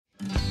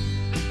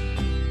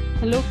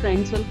Hello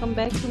friends, welcome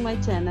back to my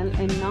channel,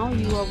 and now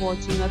you are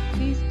watching a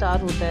 3-star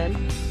hotel.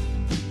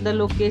 The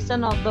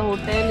location of the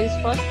hotel is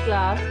first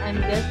class and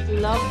guests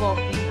love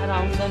walking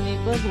around the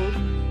neighborhood.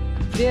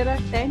 There are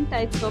 10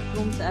 types of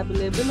rooms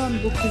available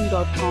on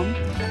booking.com.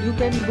 You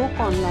can book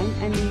online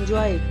and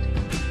enjoy it.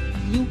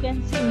 You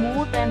can see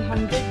more than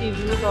 100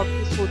 reviews of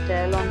this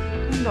hotel on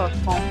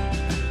booking.com.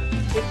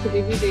 Its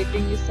review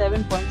rating is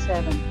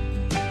 7.7,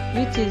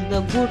 which is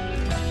the good.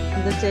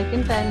 The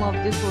check-in time of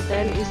this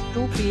hotel is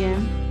 2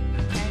 p.m.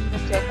 and the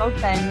checkout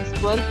time is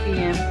 12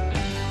 p.m.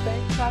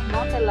 Pets are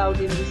not allowed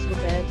in this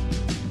hotel.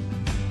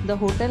 The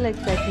hotel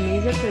accepts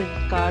major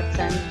credit cards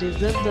and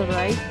reserves the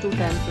right to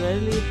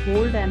temporarily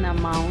hold an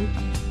amount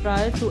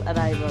prior to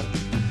arrival.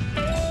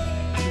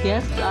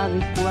 Guests are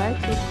required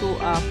to show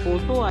a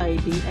photo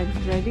ID and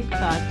credit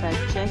cards at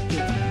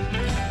check-in.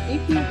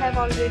 If you have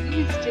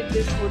already visited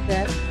this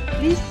hotel,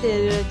 please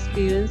share your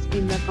experience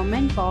in the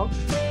comment box.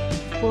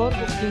 For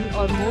booking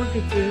or more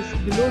details,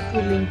 below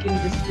through link in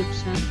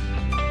description.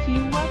 If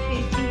you are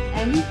facing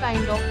any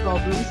kind of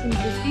problems in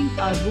booking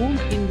a room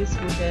in this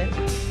hotel,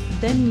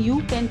 then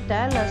you can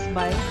tell us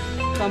by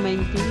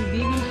commenting. We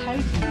will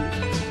help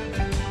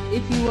you.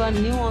 If you are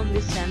new on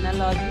this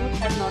channel or you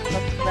have not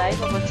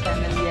subscribed our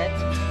channel yet,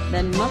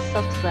 then must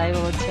subscribe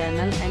our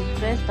channel and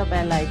press the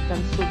bell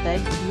icon so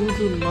that you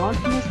do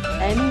not miss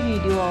any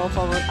video of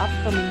our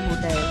upcoming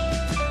hotel.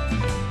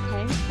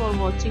 Thanks for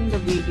watching the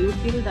video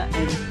till the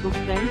end. So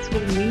friends,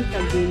 will meet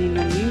again in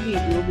a new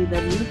video with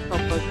a new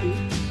property.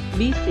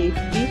 Be safe,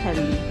 be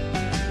healthy.